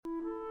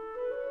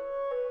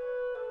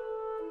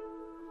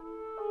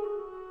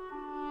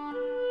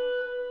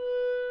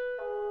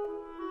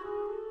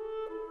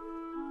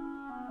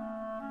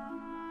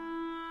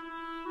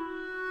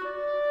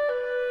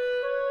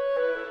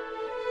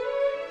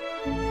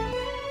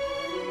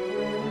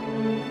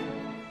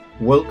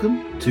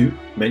Welcome to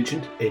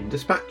Mentioned in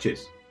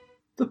Dispatches,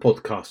 the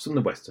podcast from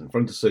the Western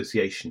Front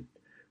Association,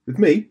 with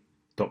me,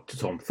 Dr.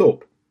 Tom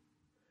Thorpe.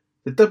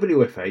 The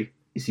WFA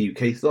is the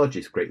UK's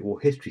largest Great War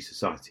History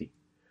Society.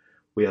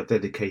 We are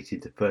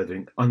dedicated to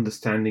furthering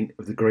understanding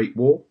of the Great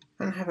War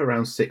and have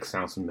around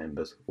 6,000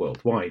 members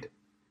worldwide.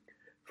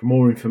 For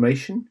more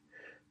information,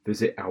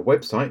 visit our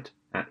website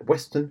at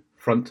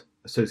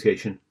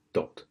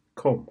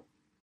westernfrontassociation.com.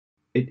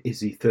 It is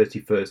the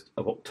 31st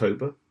of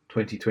October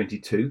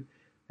 2022,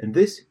 and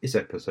this is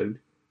episode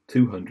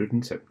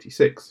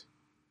 276.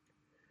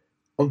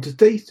 On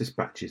today's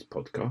Dispatches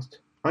podcast,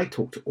 I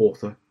talk to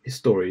author,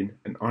 historian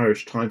and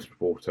Irish Times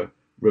reporter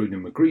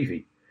Ronan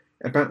McGreevy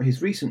about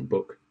his recent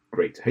book,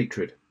 Great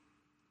Hatred.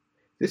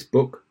 This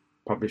book,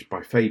 published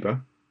by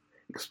Faber,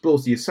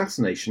 explores the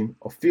assassination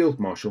of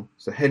Field Marshal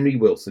Sir Henry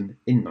Wilson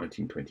in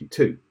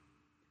 1922.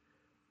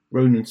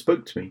 Ronan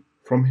spoke to me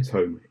from his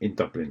home in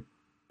Dublin.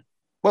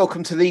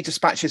 Welcome to the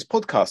Dispatches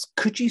podcast.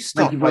 Could you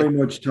start? Thank you very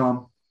much,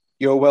 Tom.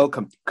 You're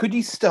welcome. Could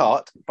you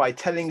start by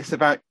telling us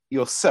about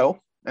yourself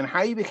and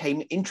how you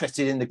became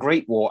interested in the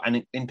Great War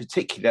and in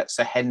particular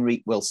Sir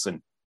Henry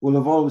Wilson? Well,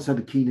 I've always had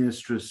a keen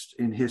interest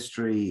in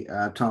history,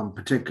 Tom,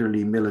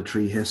 particularly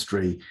military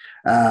history.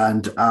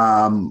 And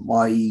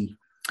I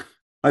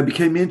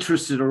became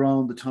interested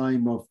around the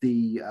time of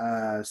the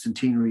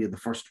centenary of the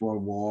First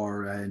World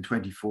War in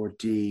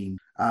 2014.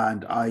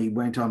 And I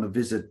went on a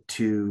visit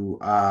to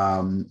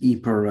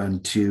Ypres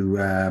and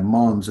to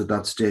Mons at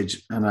that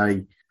stage. And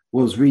I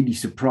was really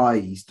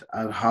surprised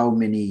at how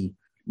many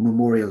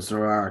memorials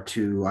there are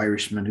to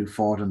Irishmen who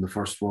fought in the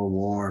First World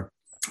War.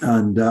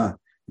 And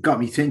got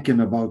me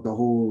thinking about the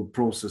whole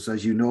process.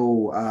 As you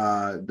know,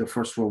 the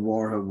First World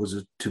War was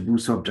a taboo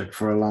subject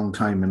for a long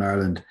time in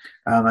Ireland.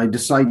 And I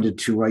decided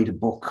to write a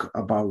book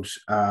about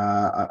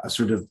a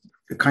sort of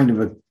a kind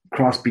of a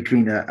cross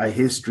between a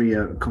history,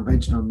 a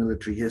conventional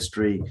military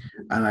history,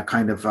 and a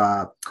kind of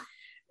a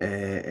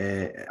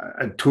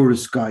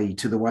tourist guide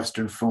to the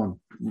Western Front,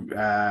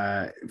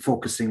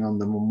 focusing on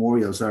the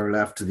memorials that are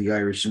left to the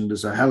Irish. And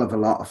there's a hell of a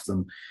lot of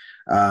them.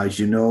 As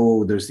you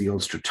know, there's the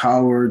Ulster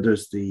Tower,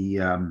 there's the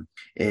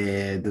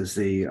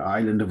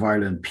Island of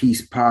Ireland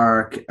Peace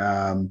Park,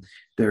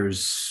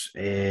 there's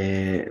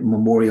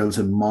memorials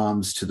in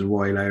Mons to the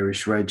Royal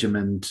Irish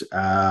Regiment,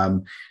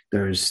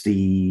 there's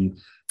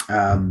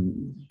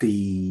I'm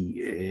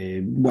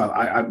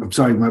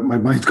sorry, my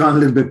mind's gone a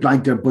little bit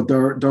blank there, but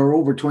there are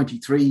over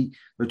 23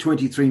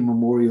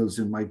 memorials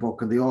in my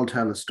book, and they all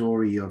tell a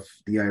story of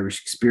the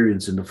Irish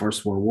experience in the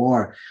First World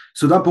War.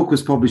 So that book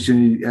was published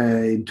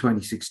in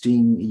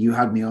 2016. You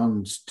had me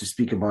on to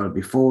speak about it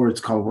before. It's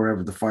called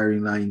Wherever the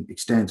Firing Line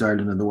Extends,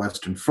 Ireland and the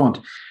Western Front.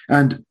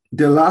 And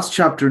the last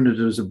chapter in it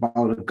is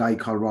about a guy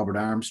called Robert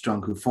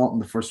Armstrong who fought in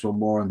the First World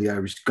War in the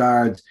Irish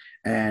Guards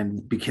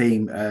and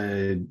became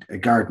a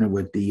gardener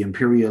with the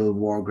Imperial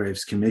War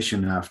Graves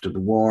Commission after the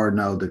war,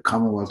 now the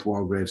Commonwealth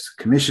War Graves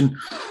Commission.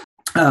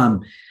 He,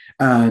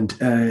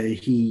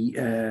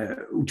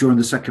 during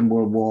the Second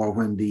World War,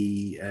 when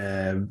the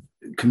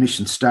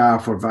commission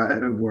staff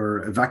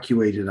were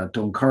evacuated at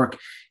Dunkirk,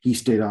 he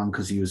stayed on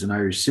because he was an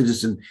Irish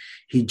citizen.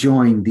 He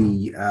joined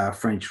the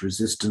French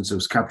resistance. It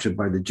was captured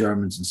by the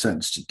Germans and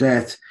sentenced to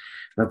death.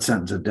 That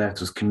sentence of death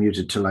was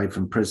commuted to life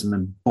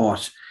imprisonment,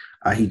 but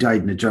he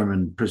died in a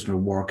German prisoner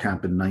of war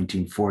camp in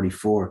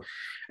 1944.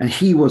 And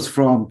he was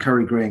from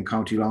Kerrygray in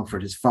County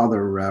Longford. His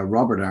father,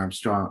 Robert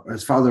Armstrong,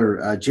 his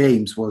father,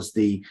 James, was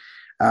the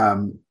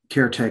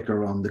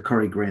caretaker on the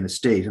Kerrygrain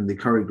estate. And the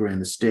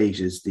Kerrygrain estate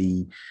is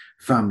the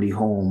family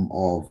home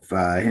of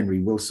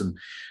Henry Wilson.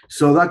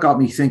 So that got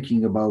me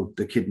thinking about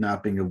the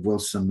kidnapping of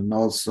Wilson, and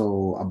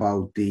also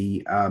about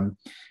the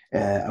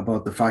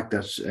fact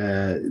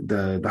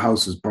that the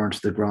house was burnt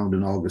to the ground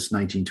in August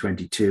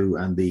 1922,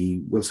 and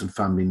the Wilson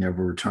family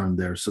never returned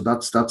there. So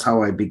that's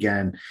how I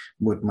began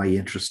with my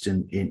interest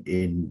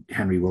in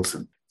Henry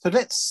Wilson. So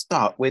let's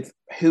start with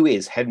who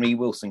is Henry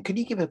Wilson. Could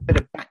you give a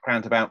bit of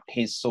background about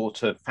his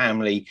sort of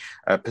family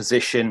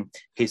position,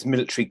 his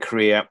military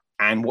career,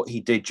 and what he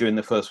did during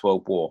the First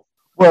World War?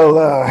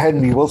 Well,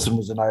 Henry Wilson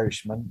was an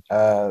Irishman,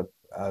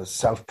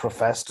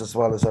 self-professed as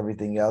well as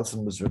everything else,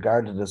 and was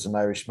regarded as an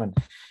Irishman.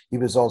 He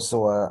was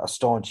also a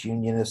staunch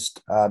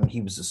unionist.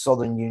 He was a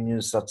Southern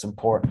Unionist. That's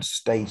important to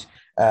state.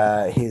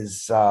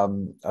 As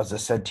I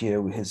said to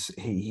you,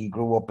 he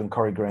grew up in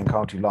Kerrygray,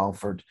 County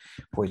Longford,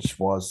 which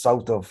was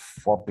south of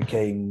what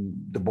became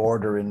the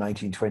border in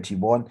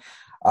 1921.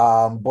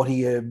 But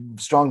he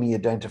strongly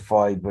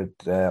identified with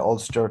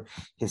Ulster.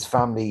 His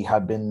family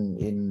had been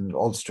in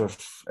Ulster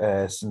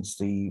since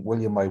the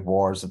Williamite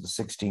Wars of the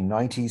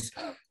 1690s.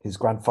 His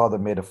grandfather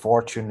made a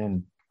fortune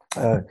in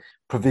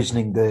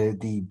provisioning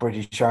the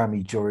British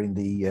Army during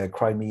the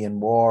Crimean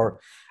War.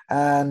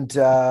 And,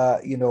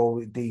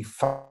 the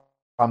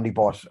family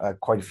bought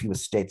quite a few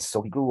estates.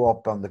 So he grew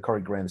up on the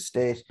Currygrane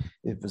estate.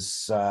 It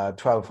was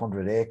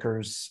 1,200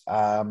 acres.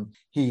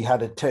 He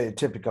had a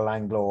typical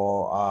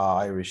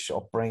Anglo-Irish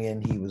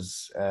upbringing. He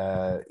was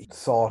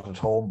taught at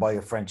home by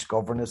a French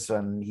governess,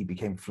 and he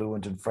became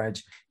fluent in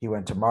French. He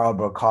went to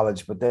Marlborough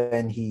College, but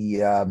then he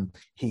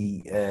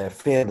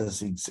failed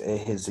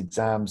his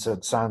exams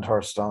at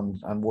Sandhurst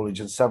and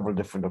Woolwich on several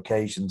different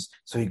occasions.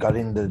 So he got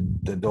in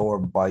the door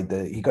by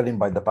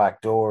the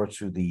back door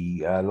through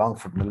the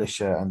Longford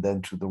Militia and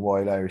then through the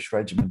Royal Irish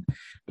Regiment.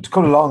 But to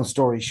cut a long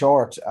story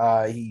short,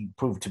 he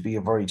proved to be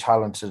a very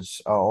talented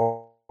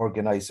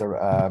organizer,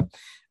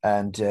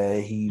 and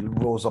he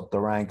rose up the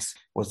ranks,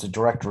 was the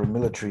director of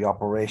military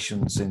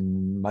operations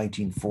in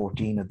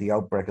 1914 at the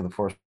outbreak of the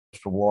First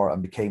World War,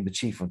 and became the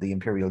chief of the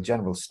Imperial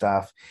General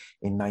Staff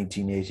in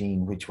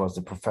 1918, which was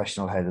the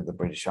professional head of the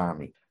British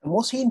Army. And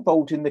was he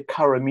involved in the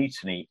Curragh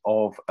Mutiny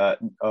of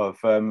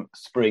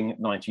spring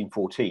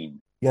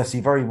 1914? Yes, he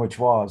very much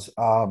was.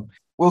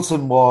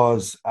 Wilson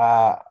was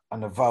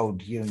an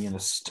avowed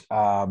unionist.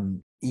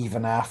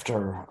 Even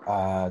after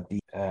the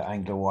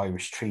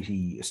Anglo-Irish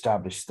Treaty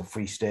established the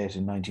Free State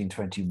in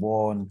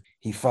 1921,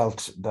 he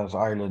felt that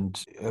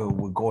Ireland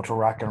would go to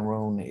rack and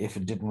ruin if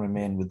it didn't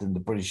remain within the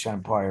British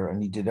Empire,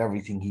 and he did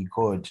everything he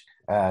could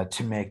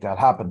to make that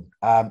happen.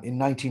 In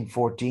March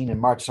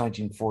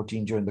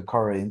 1914, during the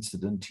Curragh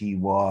incident, he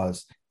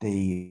was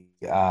the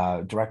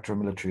director of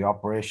military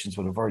operations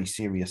with a very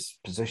serious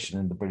position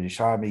in the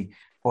British Army,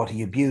 but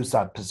he abused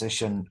that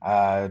position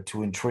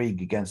to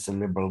intrigue against the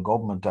Liberal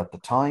government at the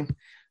time.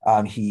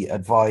 He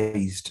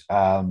advised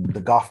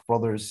the Gough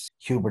brothers,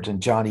 Hubert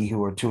and Johnny, who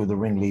were two of the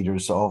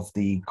ringleaders of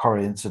the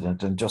Curragh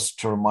incident. And just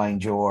to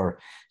remind your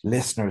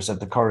listeners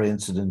that the Curragh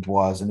incident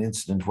was an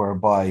incident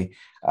whereby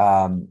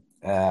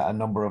a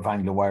number of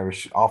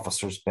Anglo-Irish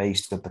officers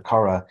based at the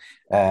Curragh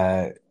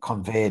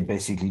conveyed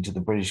basically to the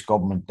British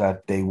government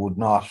that they would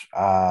not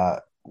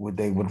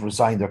they would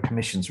resign their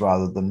commissions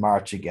rather than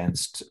march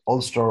against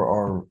Ulster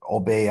or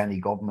obey any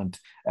government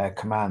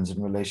commands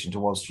in relation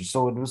to Ulster.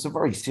 So it was a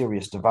very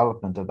serious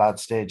development at that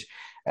stage.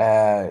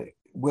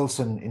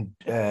 Wilson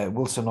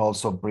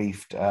also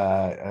briefed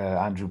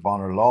Andrew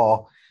Bonar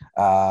Law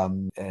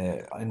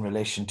in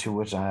relation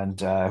to it, and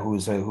who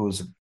was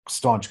a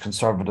staunch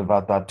conservative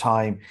at that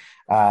time,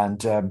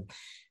 and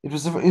it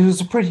was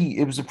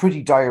a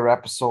pretty dire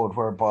episode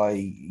whereby,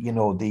 you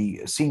know,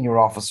 the senior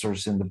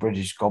officers in the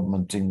British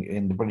government,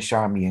 in the British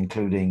Army,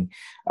 including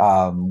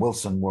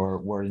Wilson,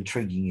 were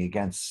intriguing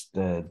against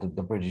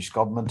the British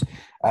government.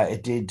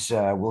 It did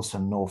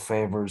Wilson no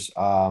favors.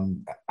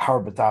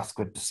 Herbert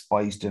Asquith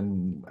despised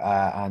him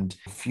and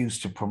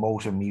refused to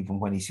promote him, even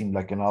when he seemed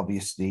like an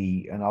obvious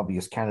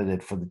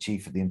candidate for the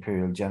chief of the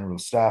Imperial General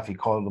Staff. He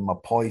called him a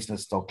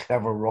poisonous though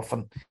clever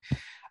ruffian.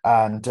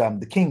 And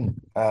the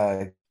King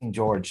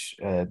George,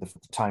 at the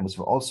time, was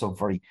also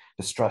very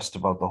distressed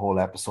about the whole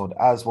episode,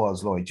 as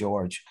was Lloyd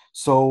George.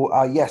 So,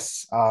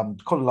 yes, to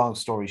cut a long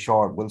story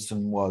short,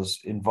 Wilson was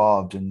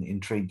involved in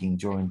intriguing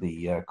during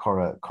the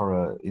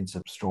Curragh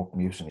incident stroke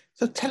mutiny.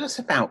 So tell us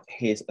about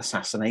his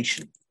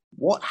assassination.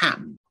 What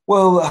happened?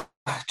 Well,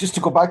 just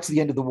to go back to the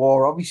end of the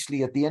war,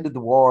 obviously at the end of the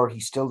war,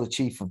 he's still the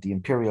chief of the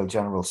Imperial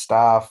General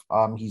Staff.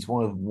 He's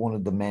one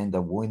of the men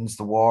that wins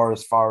the war,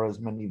 as far as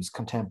many of his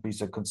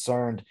contemporaries are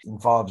concerned,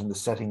 involved in the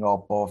setting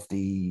up of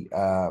the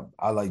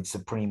Allied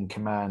Supreme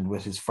Command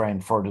with his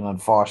friend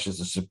Ferdinand Foch as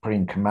the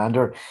Supreme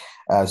Commander.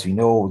 As we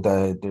know,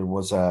 there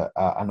was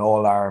an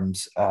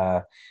all-arms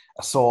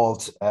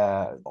assault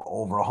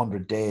over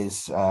 100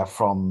 days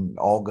from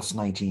August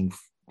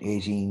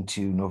 1918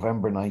 to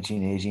November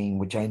 1918,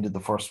 which ended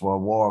the First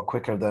World War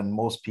quicker than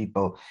most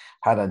people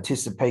had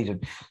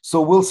anticipated.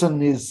 So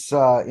Wilson is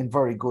in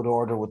very good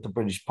order with the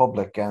British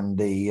public and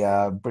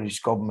the British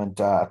government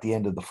at the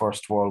end of the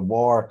First World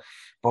War.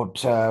 But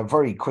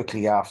very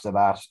quickly after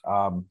that,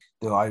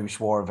 the Irish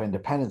War of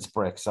Independence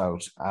breaks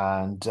out.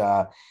 And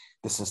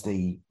this is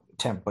the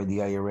attempt by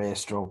the IRA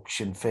stroke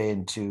Sinn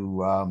Féin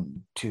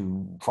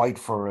to fight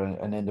for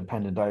an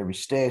independent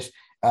Irish state.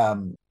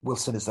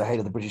 Wilson is the head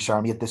of the British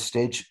Army at this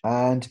stage,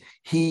 and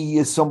he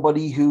is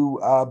somebody who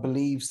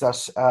believes that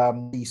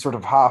the sort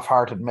of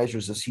half-hearted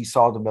measures, as he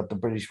saw them, that the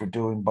British were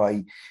doing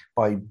by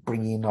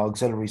bringing in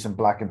auxiliaries and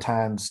black and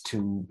tans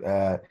to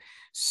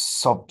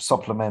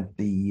supplement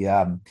the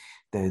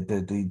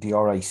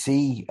RIC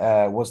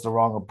was the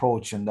wrong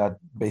approach, and that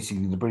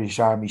basically the British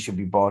Army should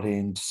be brought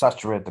in to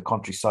saturate the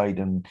countryside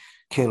and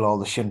kill all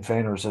the Sinn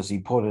Féiners, as he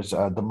put it,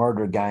 the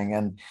murder gang.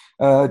 And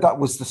that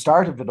was the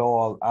start of it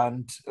all.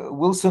 And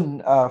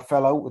Wilson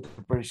fell out with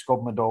the British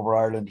government over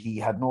Ireland. He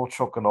had no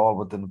truck at all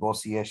with the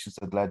negotiations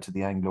that led to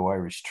the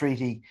Anglo-Irish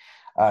Treaty.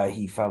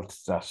 He felt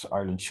that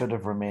Ireland should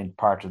have remained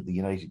part of the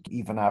United,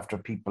 even after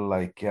people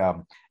like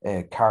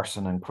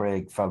Carson and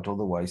Craig felt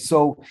otherwise.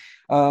 So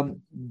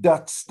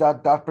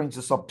that brings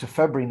us up to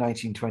February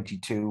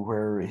 1922,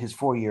 where his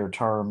 4-year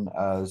term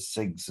as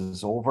SIGS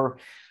is over.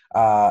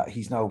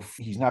 He's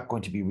not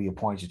going to be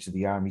reappointed to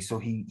the army, so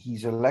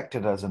he's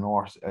elected as an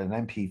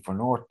MP for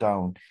North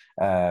Down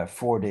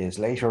 4 days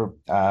later,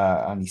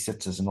 and he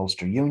sits as an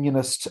Ulster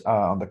Unionist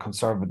on the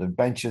Conservative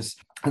benches.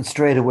 And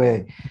straight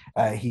away,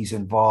 he's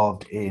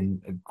involved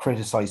in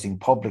criticising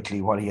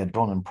publicly what he had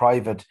done in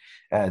private,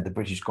 the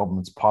British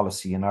government's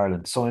policy in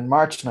Ireland. So in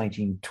March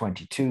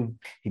 1922,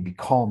 he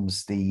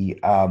becomes the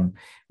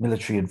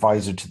military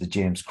advisor to the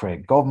James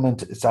Craig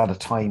government. It's at a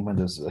time when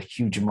there's a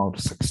huge amount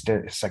of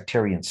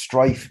sectarian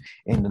strife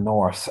in the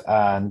north,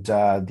 and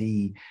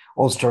the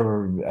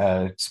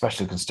Ulster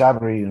Special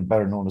Constabulary,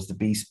 better known as the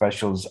B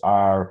Specials,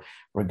 are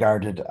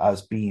regarded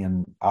as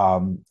being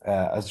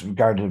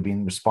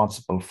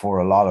responsible for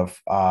a lot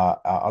of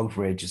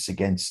outrages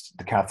against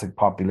the Catholic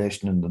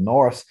population in the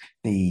north.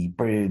 The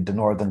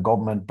Northern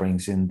government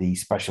brings in the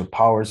Special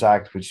Powers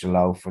Act, which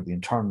allow for the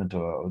internment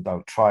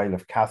without trial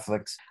of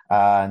Catholics,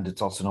 and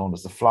it's also known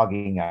as the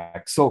Flogging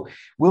Act. So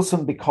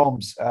Wilson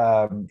becomes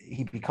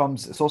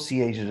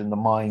associated in the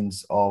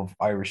minds of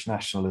Irish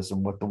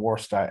nationalism with the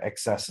worst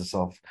excesses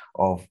of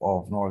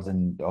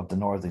the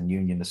Northern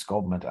Unionist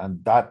government,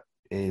 and that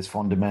is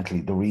fundamentally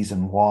the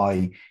reason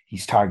why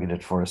he's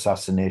targeted for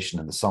assassination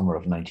in the summer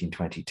of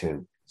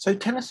 1922. So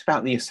tell us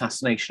about the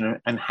assassination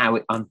and how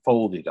it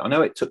unfolded. I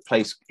know it took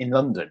place in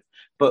London,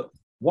 but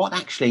what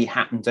actually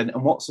happened and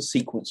what's the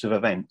sequence of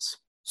events?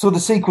 So the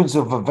sequence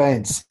of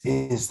events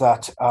is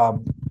that I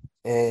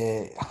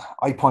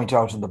point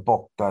out in the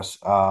book that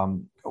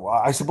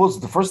I suppose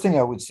the first thing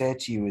I would say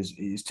to you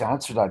is to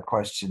answer that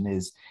question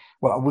is,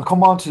 well, we'll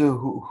come on to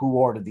who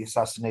ordered the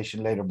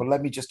assassination later, but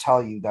let me just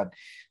tell you that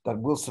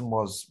Wilson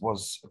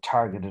was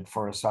targeted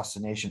for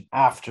assassination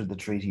after the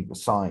treaty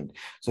was signed.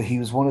 So he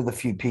was one of the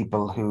few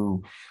people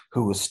who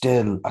was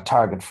still a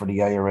target for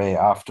the IRA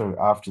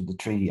after the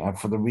treaty, and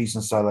for the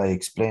reasons that I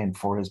explained,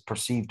 for his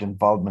perceived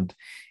involvement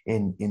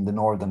in the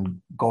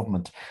Northern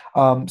government.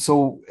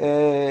 So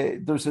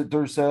there's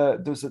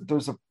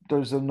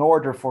an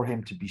order for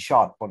him to be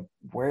shot, but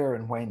where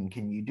and when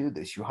can you do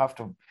this? You have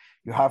to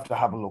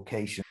have a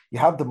location. You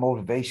have the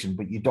motivation,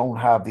 but you don't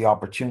have the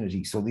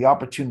opportunity. So the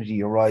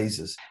opportunity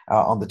arises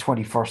on the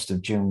 21st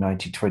of June,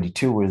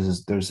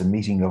 1922, there's a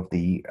meeting of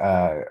the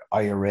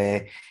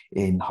IRA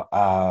in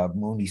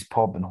Mooney's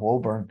Pub in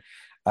Holborn.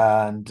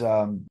 And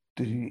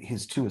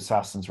his two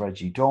assassins,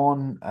 Reggie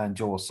Dunn and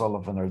Joe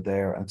O'Sullivan, are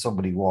there. And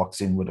somebody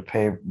walks in with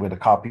a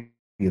copy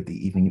of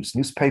the Evening News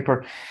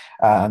newspaper,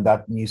 and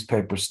that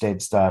newspaper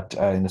states that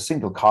in a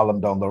single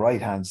column down the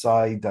right-hand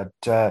side that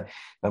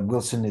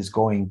Wilson is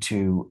going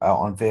to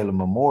unveil a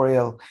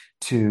memorial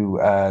to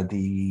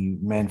the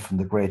men from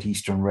the Great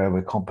Eastern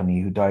Railway Company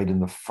who died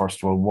in the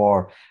First World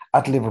War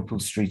at Liverpool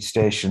Street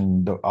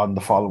Station on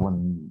the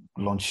following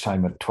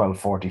lunchtime at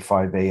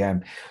 12:45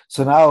 a.m.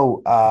 So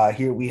now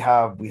here we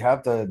have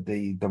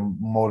the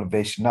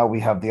motivation. Now we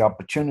have the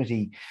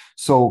opportunity.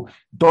 So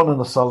Dunn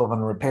and O'Sullivan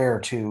repair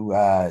to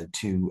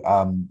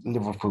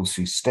Liverpool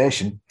Street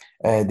Station.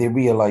 They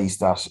realise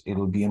that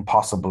it'll be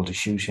impossible to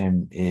shoot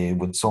him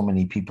with so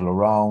many people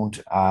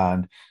around,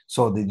 and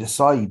so they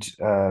decide,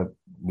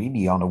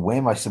 really on a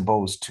whim, I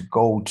suppose, to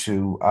go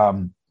to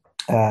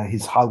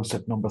his house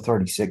at number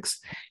 36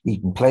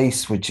 Eaton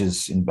Place, which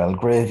is in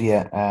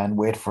Belgravia, and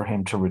wait for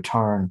him to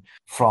return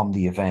from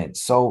the event.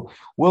 So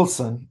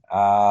Wilson,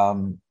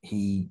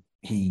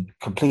 he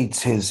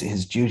completes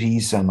his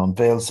duties and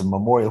unveils a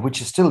memorial,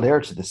 which is still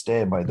there to this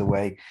day, by the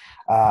way.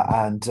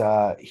 And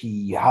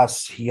he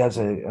has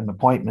an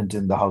appointment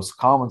in the House of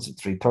Commons at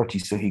 3:30,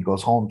 so he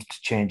goes home to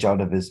change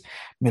out of his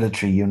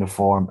military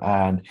uniform,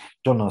 and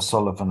Dunn and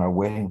O'Sullivan are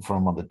waiting for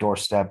him on the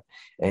doorstep.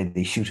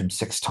 They shoot him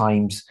 6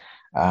 times,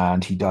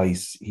 and he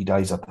dies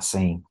at the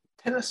scene.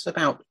 Tell us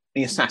about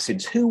the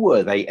assassins. Who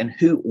were they, and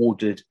who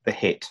ordered the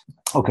hit?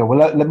 Okay, well,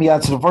 let me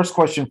answer the first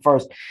question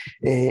first.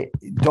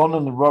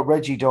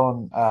 Reggie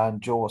Dunn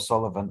and Joe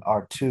O'Sullivan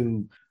are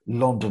 2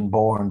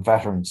 London-born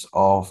veterans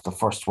of the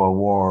First World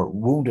War,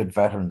 wounded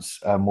veterans,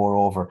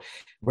 moreover.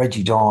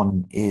 Reggie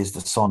Dunn is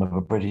the son of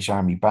a British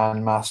Army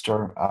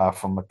bandmaster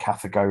from a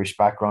Catholic Irish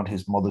background.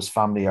 His mother's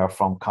family are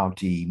from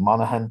County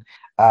Monaghan.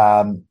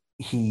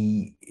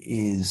 He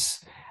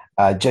is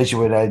a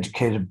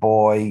Jesuit-educated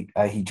boy.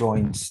 He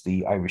joins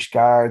the Irish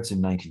Guards in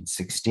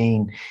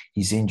 1916.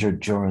 He's injured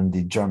during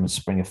the German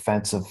Spring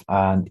Offensive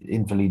and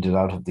invalided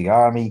out of the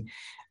army.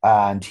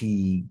 And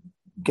he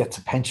gets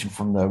a pension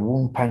from the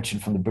wound pension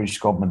from the British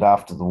government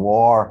after the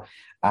war.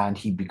 And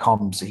he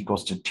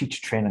goes to teacher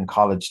training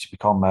college to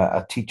become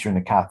a teacher in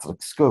a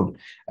Catholic school.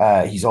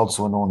 He's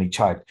also an only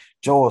child.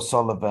 Joe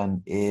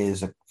O'Sullivan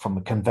is from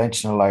a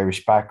conventional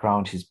Irish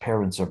background. His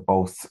parents are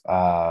both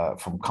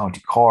from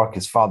County Cork.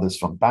 His father's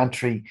from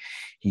Bantry.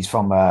 He's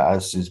from,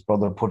 as his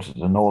brother put it,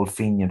 an old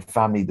Fenian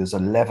family. There's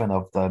 11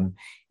 of them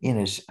in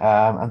it.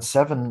 And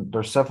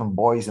there's 7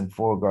 boys and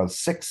 4 girls.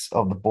 6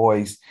 of the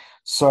boys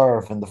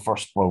serve in the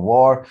First World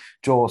War.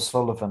 Joe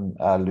O'Sullivan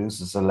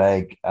loses a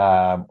leg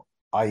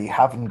I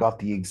haven't got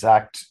the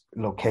exact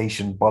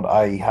location, but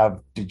I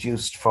have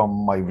deduced from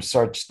my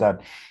research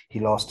that he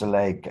lost a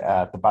leg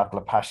at the Battle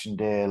of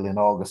Passchendaele in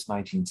August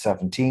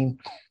 1917,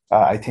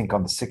 I think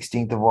on the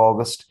 16th of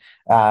August.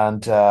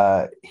 And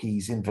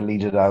he's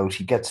invalided out.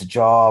 He gets a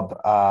job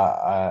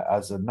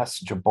as a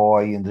messenger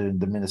boy in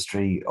the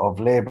Ministry of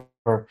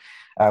Labour,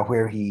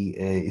 where he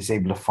is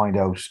able to find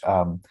out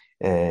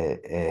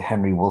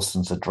Henry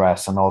Wilson's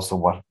address and also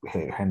what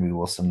Henry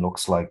Wilson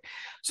looks like.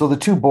 So the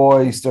two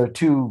boys, they're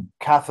two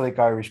Catholic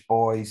Irish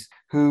boys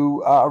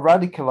who are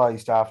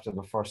radicalized after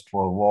the First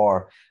World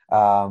War.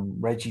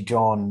 Reggie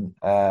Dunne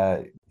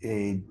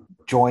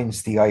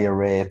joins the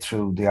IRA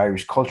through the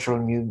Irish cultural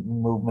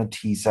movement.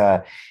 He's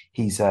a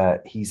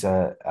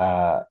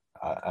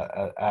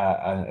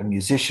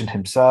musician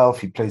himself.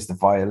 He plays the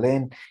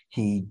violin.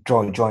 He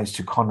joins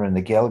to Conradh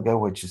na Gaeilge,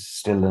 which is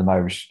still an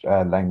Irish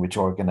language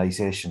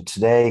organization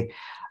today.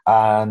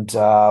 And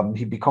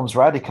he becomes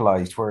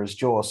radicalized, whereas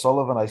Joe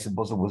O'Sullivan, I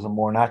suppose it was a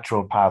more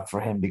natural path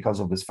for him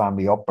because of his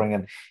family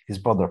upbringing. His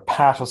brother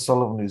Pat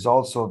O'Sullivan, who's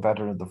also a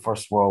veteran of the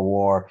First World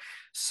War,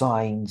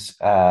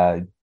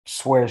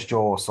 swears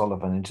Joe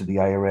O'Sullivan into the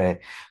IRA.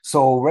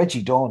 So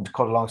Reggie Dunne, to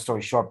cut a long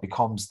story short,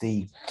 becomes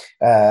the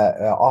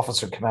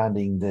officer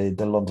commanding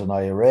the London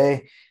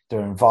IRA. They're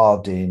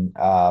involved in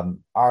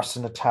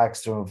arson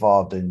attacks. They're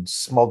involved in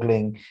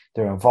smuggling.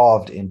 They're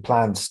involved in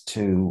plans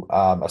to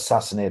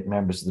assassinate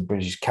members of the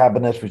British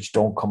cabinet, which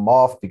don't come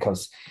off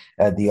because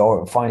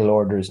the final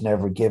order is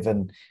never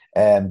given.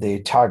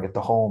 They target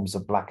the homes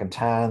of Black and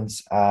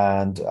Tans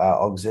and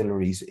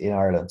auxiliaries in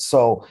Ireland,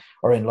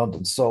 or in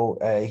London. So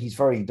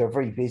they're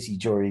very busy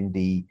during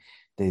the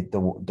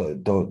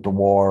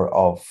war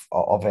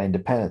of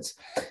independence.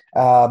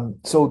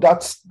 So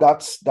those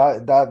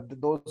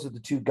are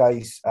the two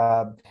guys.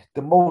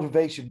 The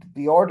motivation,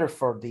 the order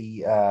for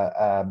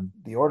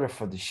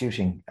the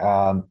shooting.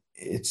 I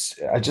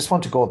just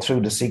want to go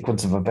through the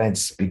sequence of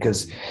events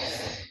because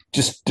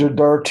just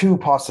there are two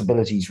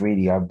possibilities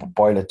really. I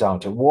boil it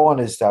down to one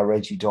is that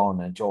Reggie Dunne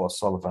and Joe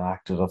O'Sullivan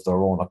acted of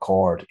their own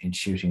accord in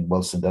shooting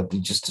Wilson, that they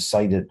just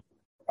decided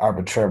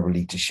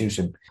arbitrarily to shoot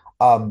him.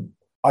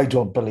 I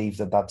don't believe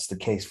that that's the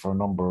case for a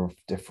number of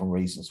different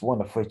reasons.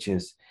 One of which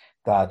is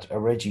that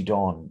Reggie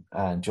Dunne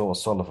and Joe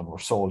O'Sullivan were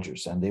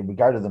soldiers, and they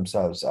regarded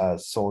themselves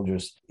as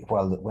soldiers.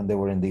 Well, when they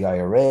were in the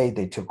IRA,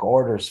 they took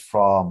orders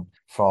from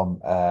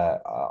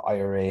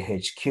IRA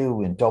HQ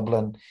in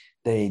Dublin.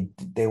 They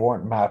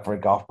weren't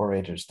maverick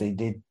operators. They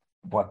did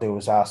what they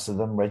was asked of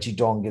them. Reggie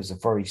Dunne gives a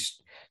very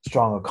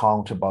strong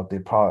account about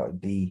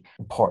the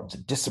importance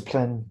of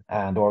discipline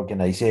and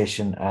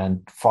organization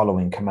and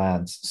following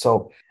commands.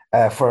 So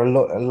for a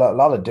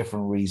lot of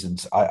different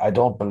reasons, I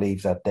don't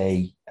believe that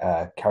they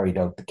carried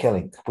out the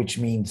killing, which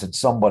means that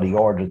somebody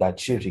ordered that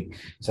shooting.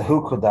 So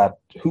who could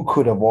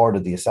have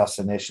ordered the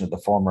assassination of the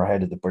former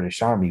head of the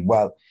British Army?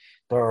 Well,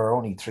 there are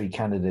only three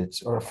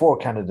candidates, or four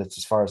candidates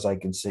as far as I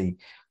can see.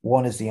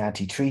 One is the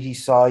anti-treaty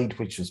side,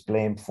 which was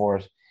blamed for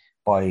it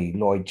by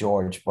Lloyd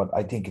George, but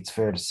I think it's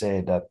fair to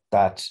say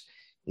that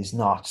is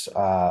not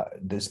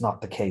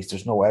the case.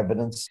 There's no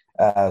evidence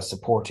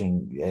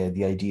supporting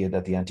the idea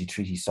that the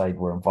anti-treaty side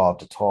were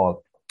involved at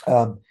all.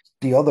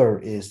 The other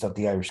is that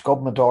the Irish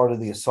government ordered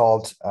the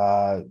assault.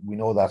 We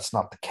know that's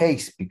not the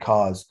case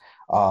because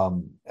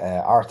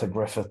Arthur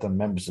Griffith and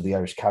members of the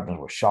Irish cabinet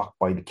were shocked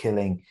by the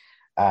killing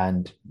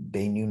and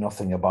they knew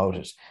nothing about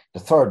it. The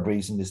third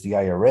reason is the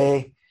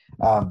IRA.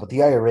 But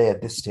the IRA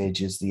at this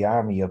stage is the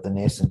army of the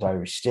nascent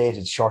Irish state.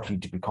 It's shortly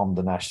to become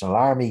the National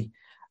Army.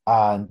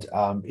 And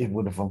it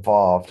would have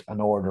involved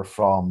an order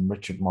from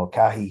Richard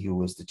Mulcahy, who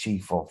was the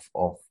chief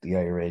of the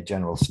IRA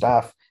General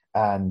Staff.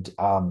 And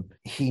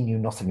he knew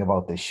nothing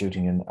about this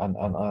shooting and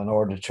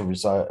order to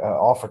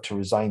offered to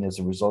resign as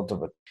a result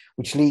of it,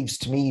 which leaves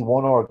to me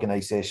one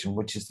organization,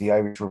 which is the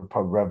Irish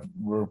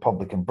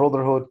Republican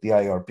Brotherhood, the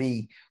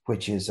IRB,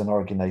 which is an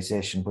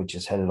organization which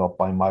is headed up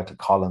by Michael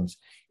Collins.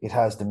 It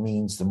has the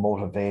means, the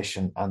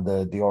motivation, and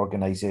the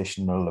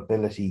organizational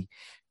ability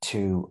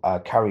to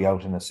carry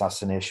out an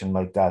assassination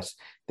like this.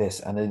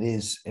 And it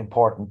is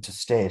important to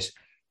state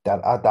that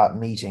at that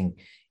meeting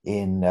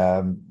in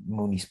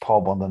Mooney's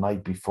pub on the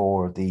night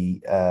before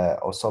the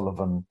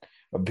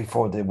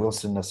before the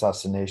Wilson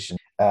assassination,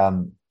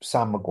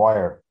 Sam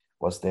Maguire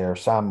was there.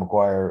 Sam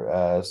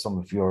Maguire, some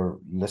of your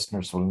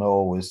listeners will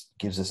know,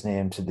 gives his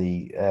name to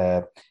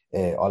the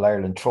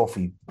All-Ireland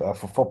trophy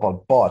for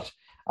football, but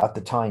at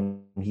the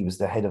time he was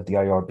the head of the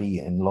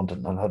IRB in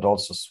London and had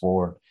also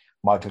sworn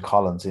Michael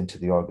Collins into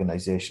the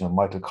organisation, and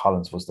Michael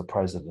Collins was the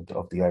president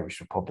of the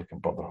Irish Republican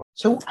Brotherhood.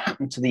 So what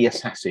happened to the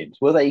assassins?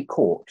 Were they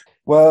caught?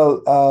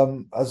 Well,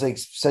 as I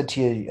said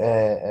to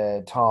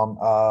you, Tom,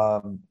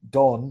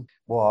 Dunne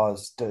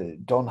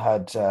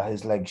had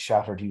his leg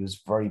shattered. He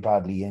was very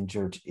badly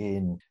injured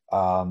in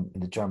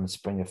the German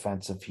Spring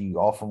Offensive. He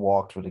often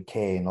walked with a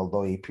cane,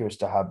 although he appears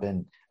to have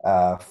been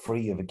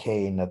free of a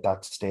cane at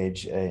that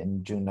stage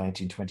in June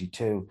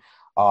 1922.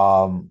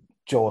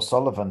 Joe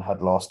Sullivan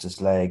had lost his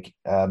leg.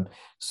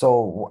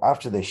 So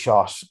after they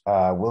shot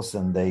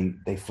Wilson,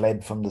 they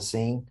fled from the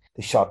scene.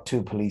 They shot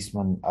two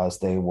policemen as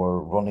they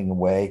were running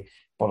away.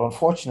 But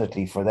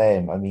unfortunately for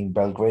them, I mean,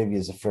 Belgravia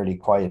is a fairly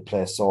quiet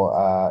place. So,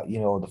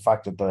 the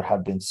fact that there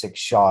had been six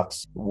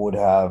shots would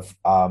have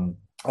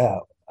uh,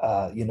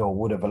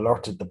 would have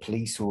alerted the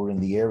police who were in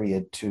the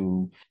area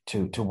to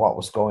what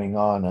was going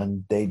on,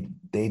 and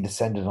they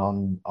descended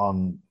on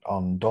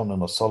Dunn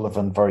and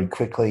O'Sullivan very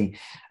quickly.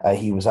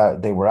 He was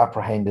out. They were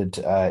apprehended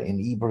in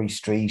Ebury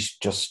Street,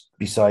 just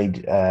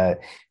beside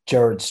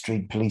Gerrard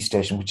Street Police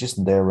Station, which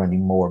isn't there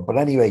anymore. But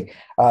anyway,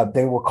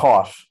 they were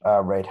caught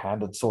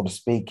red-handed, so to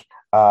speak.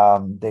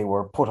 They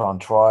were put on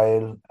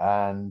trial,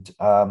 and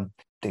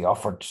they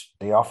offered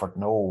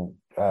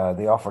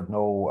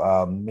no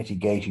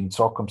mitigating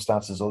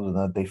circumstances other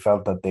than that they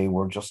felt that they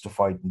were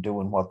justified in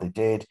doing what they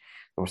did.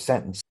 They were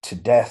sentenced to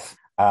death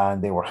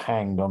and they were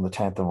hanged on the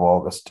 10th of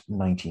August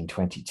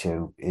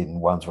 1922 in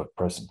Wandsworth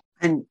Prison.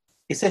 And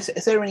is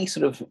there any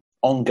sort of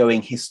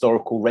ongoing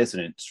historical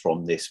resonance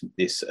from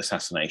this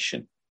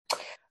assassination?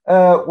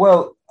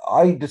 Well,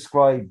 I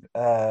describe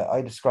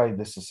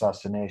this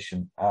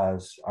assassination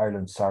as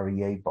Ireland's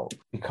Sarajevo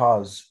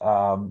because,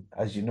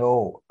 as you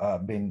know,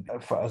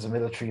 as a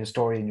military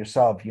historian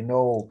yourself, you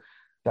know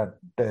that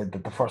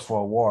the First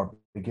World War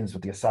begins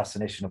with the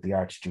assassination of the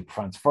Archduke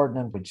Franz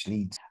Ferdinand, which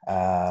leads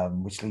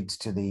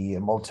to the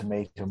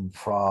ultimatum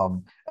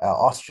from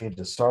Austria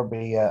to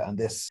Serbia, and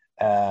this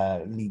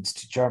leads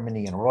to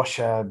Germany and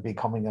Russia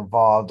becoming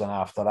involved, and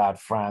after that,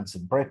 France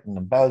and Britain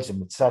and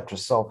Belgium, etc.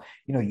 So,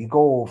 you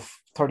go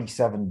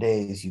 37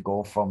 days, you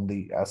go from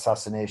the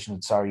assassination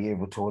at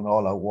Sarajevo to an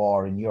all-out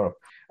war in Europe.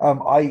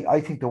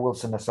 I think the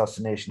Wilson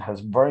assassination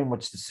has very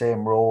much the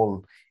same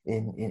role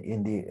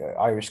in the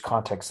Irish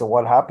context. So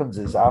what happens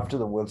is after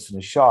the Wilson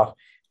is shot,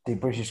 the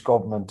British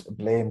government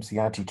blames the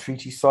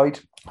anti-treaty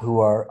side, who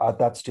are at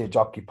that stage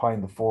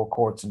occupying the four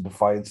courts in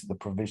defiance of the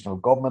provisional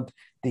government.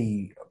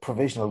 The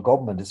provisional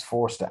government is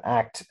forced to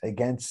act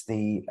against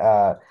the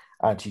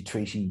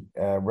anti-treaty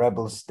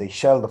rebels. They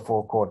shell the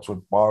four courts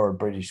with borrowed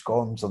British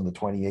guns on the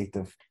 28th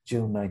of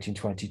June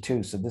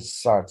 1922. So this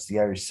starts the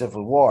Irish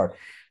Civil War.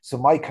 So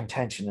my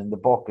contention in the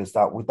book is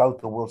that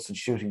without the Wilson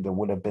shooting, there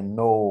would have been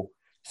no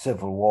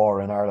civil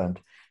war in Ireland.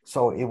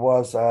 So it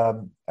was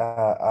a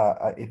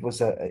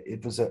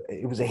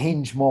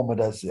hinge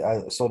moment, as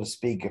so to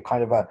speak, a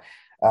kind of a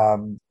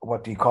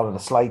what do you call it, a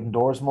sliding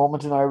doors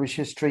moment in Irish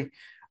history.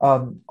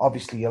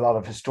 Obviously, a lot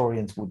of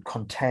historians would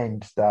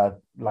contend that,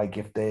 like,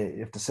 if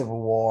the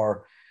Civil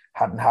War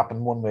hadn't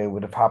happened one way, it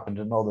would have happened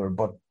another.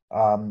 But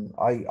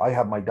I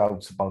have my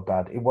doubts about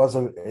that. It was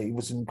an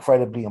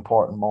incredibly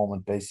important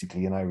moment,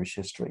 basically, in Irish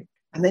history.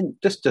 And then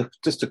just to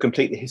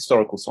complete the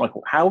historical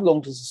cycle, how long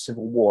does the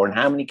Civil War and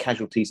how many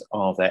casualties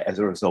are there as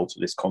a result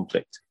of this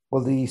conflict?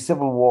 Well, the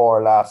Civil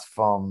War lasts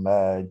from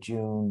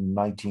June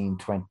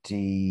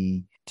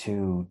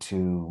 1922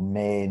 to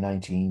May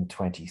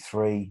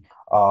 1923.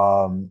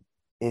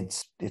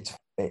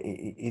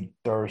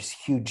 There's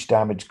huge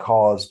damage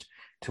caused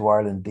to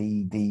Ireland.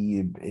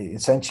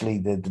 Essentially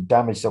the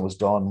damage that was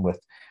done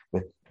with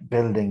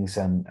buildings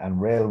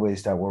and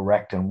railways that were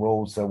wrecked and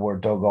roads that were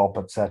dug up,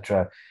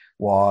 etc.,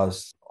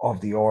 was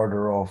of the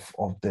order of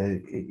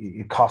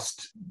it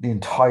cost the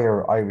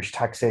entire Irish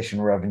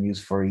taxation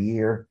revenues for a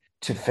year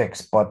to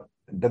fix. But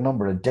the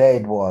number of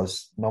dead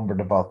was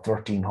numbered about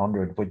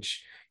 1,300,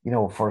 which,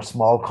 for a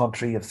small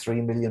country of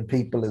 3 million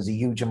people is a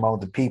huge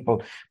amount of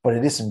people. But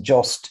it isn't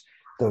just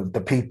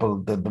the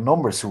people, the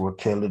numbers who were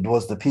killed. It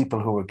was the people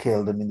who were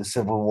killed. I mean, the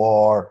Civil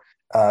War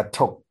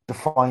took the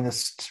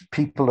finest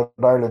people that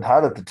Ireland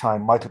had at the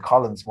time. Michael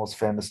Collins, most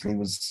famously,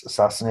 was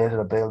assassinated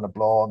at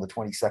Ballinablaw on the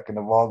 22nd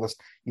of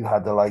August. You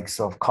had the likes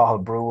of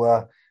Cathal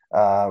Brugha,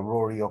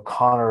 Rory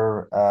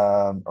O'Connor,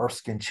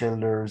 Erskine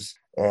Childers,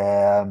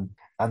 and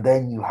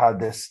then you had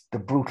the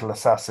brutal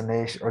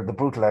assassination, or the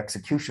brutal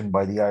execution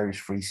by the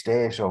Irish Free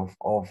State of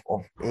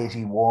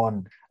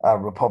 81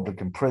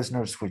 Republican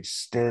prisoners, which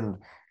still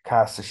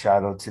casts a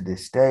shadow to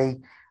this day.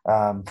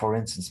 For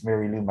instance,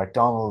 Mary Lou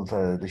MacDonald,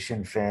 the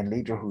Sinn Féin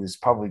leader, who is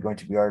probably going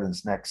to be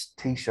Ireland's next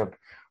Taoiseach,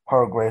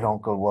 her great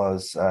uncle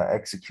was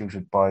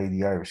executed by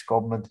the Irish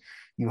government.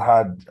 You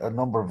had a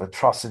number of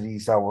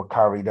atrocities that were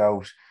carried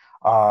out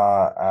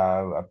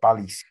at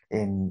Bally's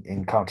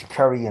in County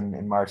Kerry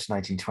in March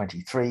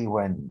 1923,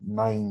 when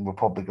 9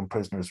 Republican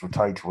prisoners were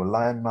tied to a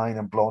landmine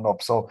and blown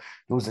up. So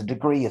there was a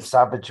degree of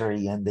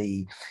savagery in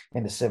the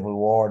Civil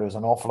War. There was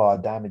an awful lot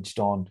of damage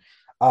done.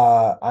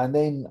 And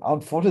then on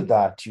foot of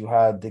that, you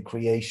had the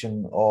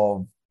creation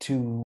of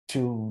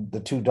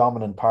the two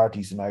dominant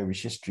parties in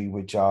Irish history,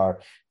 which are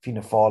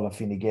Fianna Fáil and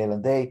Fine Gael,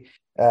 and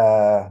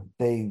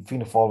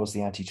Fianna Fáil was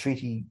the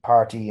anti-treaty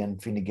party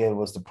and Fine Gael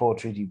was the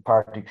pro-treaty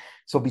party.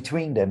 So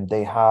between them,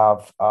 they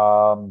have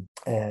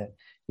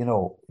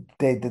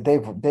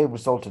they've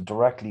resulted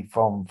directly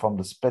from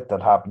the split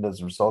that happened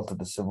as a result of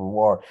the Civil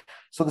War.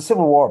 So the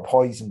Civil War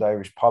poisoned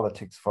Irish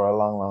politics for a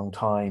long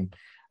time.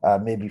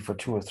 Maybe for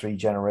 2 or 3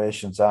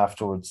 generations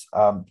afterwards.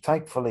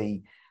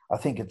 Thankfully, I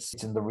think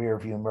it's in the rear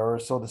view mirror,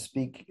 so to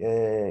speak.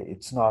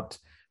 It's not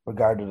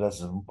regarded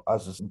as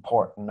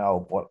important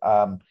now, but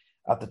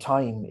at the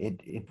time,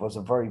 it was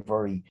a very,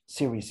 very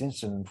serious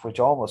incident which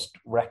almost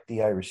wrecked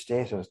the Irish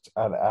state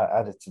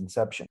at its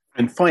inception.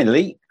 And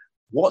finally,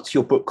 what's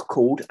your book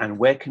called and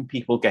where can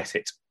people get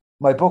it?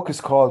 My book is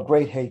called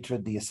Great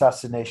Hatred, The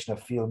Assassination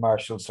of Field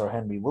Marshal Sir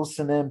Henry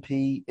Wilson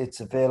MP. It's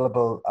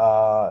available,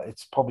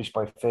 it's published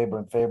by Faber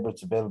and Faber.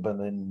 It's available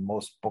in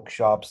most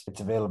bookshops.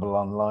 It's available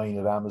online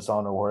at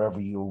Amazon or wherever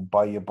you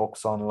buy your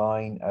books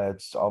online.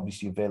 It's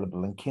obviously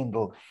available in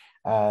Kindle.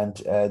 And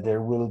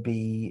there will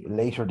be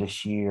later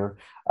this year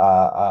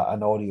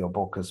an audio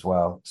book as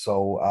well.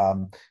 So,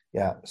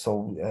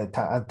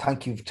 and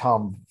thank you,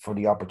 Tom, for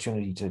the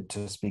opportunity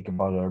to speak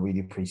about it. I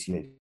really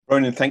appreciate it.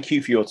 Ronan, thank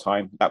you for your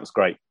time. That was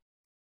great.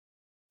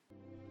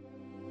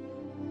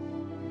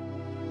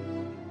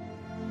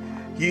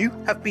 You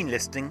have been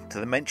listening to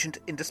the Mentioned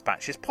in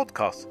Dispatches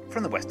podcast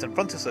from the Western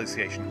Front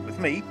Association with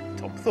me,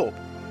 Tom Thorpe.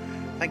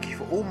 Thank you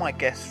for all my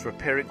guests for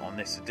appearing on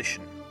this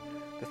edition.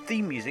 The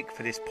theme music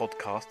for this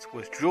podcast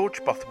was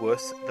George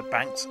Butterworth's The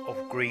Banks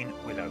of Green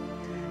Willow.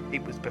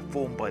 It was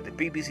performed by the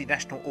BBC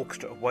National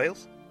Orchestra of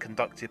Wales,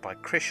 conducted by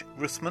Krish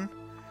Russman,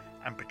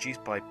 and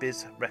produced by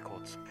Biz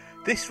Records.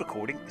 This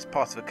recording is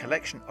part of a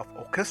collection of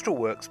orchestral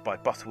works by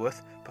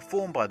Butterworth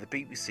performed by the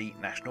BBC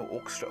National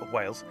Orchestra of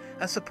Wales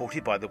and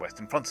supported by the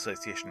Western Front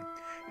Association.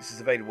 This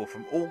is available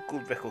from all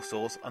good record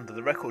stores under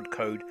the record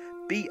code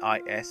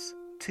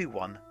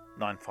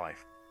BIS2195.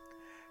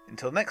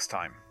 Until next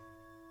time.